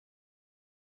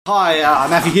Hi,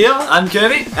 Matthew here. I'm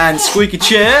Kirby. And Squeaky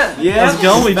Chair. Yeah, how's it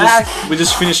going? back. We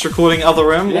just finished recording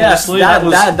Other M, Yes, obviously.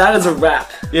 that is a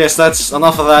wrap. Yes, that's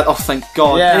enough of that. Oh, thank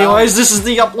God. Yeah. Anyways, this is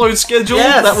the upload schedule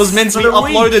Yes, that was meant to be for the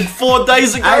week. uploaded 4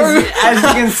 days ago. As you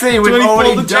can see, we've 24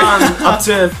 already to done up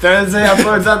to Thursday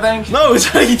uploads, I think. No,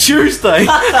 it's only Tuesday.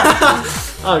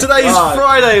 Oh, Today's God.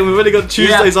 Friday. We've already got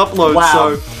Tuesday's upload,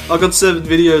 Wow. so I've got 7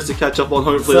 videos to catch up on.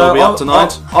 Hopefully, So, they'll be up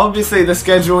tonight. Obviously, the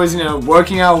schedule is,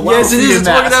 working out well. Yes, it for is. you, It's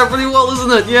Matt. working out pretty well,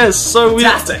 isn't it? Yes. So we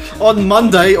Fantastic. on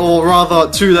Monday, or rather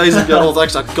 2 days ago, or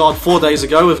actually, God, 4 days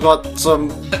ago, we've got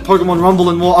some Pokemon Rumble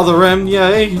and more Other M.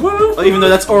 Yay! Woo. Even though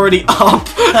that's already up.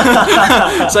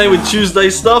 Same with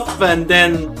Tuesday stuff, and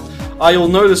then you'll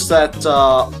notice that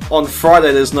on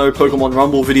Friday there's no Pokemon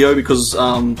Rumble video because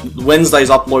Wednesday's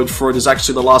upload for it is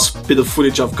actually the last bit of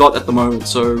footage I've got at the moment.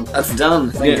 So That's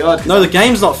done. Thank yeah. God. No, the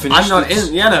game's not finished. I'm not It's-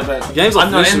 in. Yeah, no, but The game's not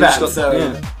I'm not finished. in we've just that. got- So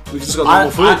yeah, we've just got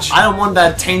normal footage. I don't want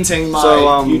that tainting my So,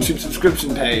 YouTube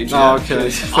subscription page. Oh, okay.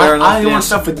 Fair enough. I don't yeah. want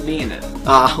stuff with me in it.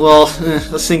 Well, I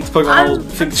think Pokemon. I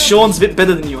think Sean's a bit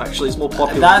better than you. Actually, he's more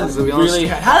popular. That's to be honest. really.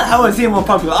 How is he more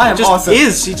popular? I am Just awesome.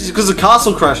 is because of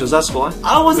Castle Crashers. That's why.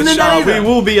 I wasn't Which in that we either.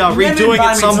 will be Never redoing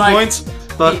at invited me some to, like, point.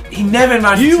 But He never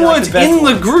invited you me to, like, weren't the best in the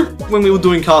ones. group when we were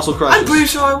doing Castle Crashers. I'm pretty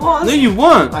sure I was. No, you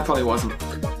weren't. I thought he wasn't.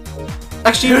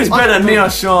 Actually, Who's I- better, me or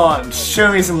Sean?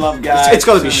 Show me some love, guys. It's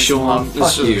got to be Show me some Sean. love. It's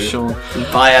Fuck just you. Sean.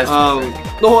 Bias.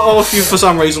 Or if you, for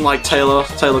some reason, like Taylor.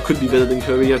 Taylor could be better than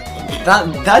Kirby. Yeah.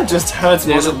 That just hurts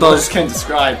more Yes, than it does. words can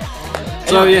describe.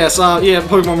 So yes,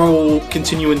 Pokemon Rumble will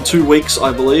continue in 2 weeks,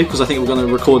 I believe, because I think we're going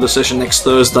to record the session next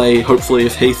Thursday. Hopefully,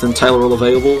 if Heath and Taylor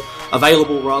are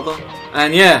available rather.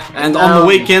 And yeah, and on the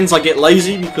weekends I get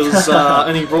lazy because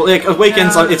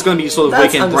weekends it's going to be sort of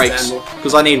That's weekend breaks understandable.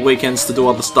 because I need weekends to do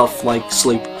other stuff like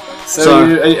sleep. So,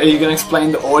 are you going to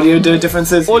explain the audio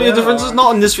differences? Audio differences,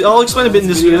 not in this video. I'll explain a bit in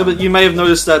this video, but you may have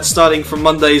noticed that starting from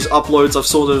Monday's uploads, I've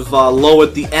sort of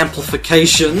lowered the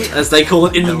amplification, as they call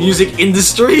it in the music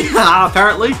industry,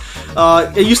 apparently.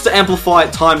 It used to amplify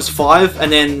at times 5, and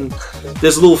then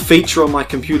there's a little feature on my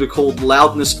computer called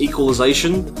loudness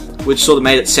equalization, which sort of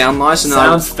made it sound nice. And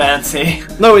Sounds fancy.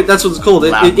 No, that's what it's called.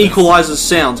 It Loudness. equalizes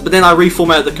sounds. But then I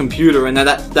reformatted the computer, and then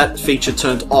that feature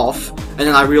turned off. And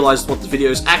then I realized what the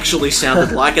videos actually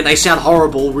sounded like, and they sound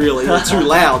horrible, really. They're too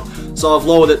loud. So I've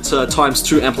lowered it to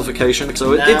 ×2 amplification.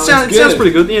 So it sounds pretty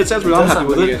good. Yeah, it sounds pretty. I'm happy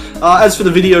with it. As for the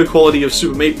video quality of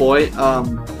Super Meat Boy,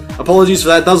 apologies for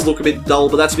that. It does look a bit dull,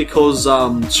 but that's because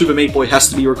Super Meat Boy has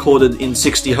to be recorded in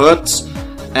 60 Hz.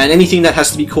 And anything that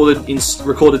has to be recorded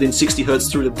in 60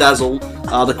 Hz through the Dazzle,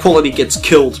 the quality gets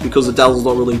killed because the Dazzle's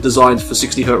not really designed for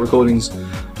 60 Hz recordings.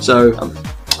 So,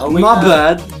 not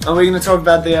bad. Are we going to talk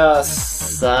about the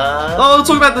Oh, we'll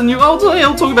talk about the new. We'll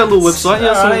talk about a little website.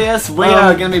 Yeah, so, yes, we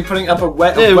are going to be putting up a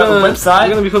we're website. We're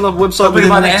going to be putting up a website By within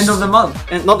the end of the month.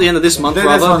 And not the end of this month, This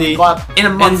rather. month, but in a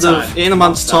month's time. In a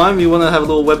month's time, we want to have a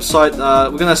little website.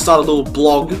 We're going to start a little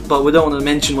blog, but we don't want to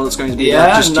mention what it's going to be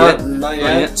about just yet. Not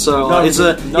yet. So it's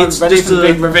just a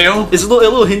big reveal. It's a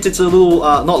little hint. It's a little,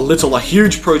 not little, a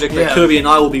huge project that Yeah. Kirby and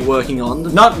I will be working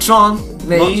on. Not Sean,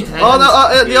 me.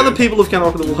 The other people of Camera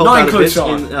Rocket will help Not out a include bit.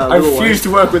 Sean. I I refuse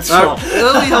to work with Sean.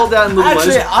 It'll be held out in little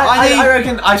Actually, ways. I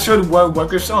reckon I should work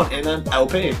with Sean in an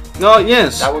LP. Oh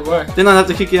yes. That would work. Then I'd have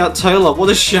to kick out Taylor. What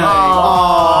a shame.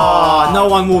 Aw. No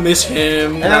one will miss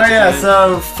him. Anyway,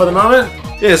 so for the moment,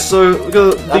 Yes, so we've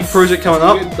got a big project coming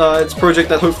up. It's a project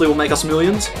that hopefully will make us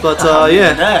millions. But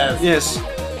yes.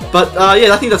 But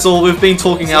I think that's all. We've been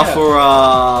talking now for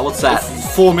what's that?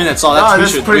 4 minutes. Oh,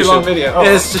 that's a pretty long video. Oh.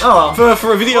 Yes,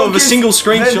 for a video of a single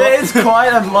screenshot. There's quite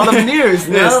a lot of news.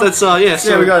 Yes, that's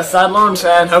So we got a side launch,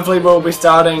 and hopefully we'll be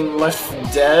starting Left 4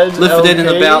 Dead. Left 4 Dead in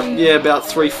LP. about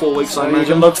 3-4 weeks, I So you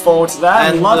imagine. can look forward to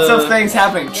that. And, Lots of things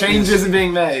happening. Changes are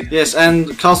being made. Yes,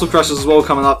 and Castle Crashers as well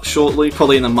coming up shortly,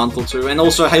 probably in a month or two, and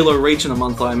also Halo Reach in a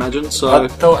month, I imagine. So I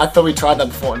thought we tried that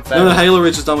before. In fact. no, Halo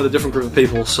Reach is done with a different group of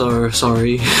people. So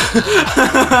sorry.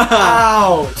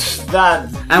 Ouch! That.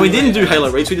 And we didn't do Halo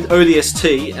Reach, we did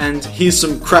ODST, and here's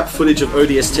some crap footage of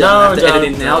ODST. No, I have to edit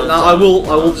don't, in now. don't, No, I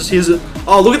will just, here's it.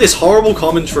 Oh, look at this horrible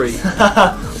commentary.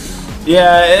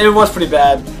 Yeah, it was pretty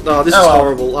bad. Oh, this is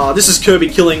horrible. This is Kirby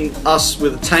killing us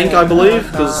with a tank, I believe,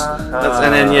 because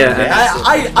and then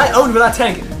I owned with that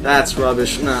tank. that's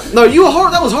rubbish. No, you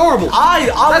were that was horrible.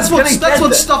 That's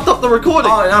what stuffed up the recording.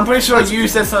 Oh, and I'm pretty sure you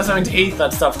said something to Heath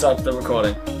that stuffed up the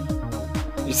recording.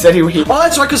 You said he. Oh,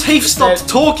 that's right, because Heath stopped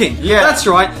talking. Yeah. That's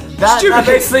right. That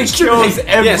basically kills Heath.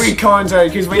 every commentary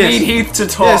because we Yes. need Heath to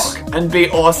talk and be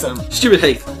awesome. Stupid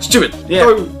Heath. Stupid. Yeah.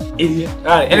 Go Idiot.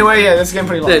 Alright, anyway, yeah, this is getting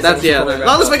pretty long. Yeah, so that's we should yeah. probably No,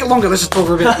 wrap let's up. make it longer. Let's just talk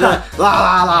for a bit. La,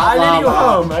 la, la, I need to go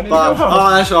home. I need to go home. Oh,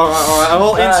 that's all right.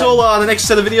 Well, until the next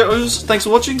set of videos. Thanks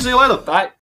for watching. See you later.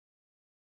 Bye.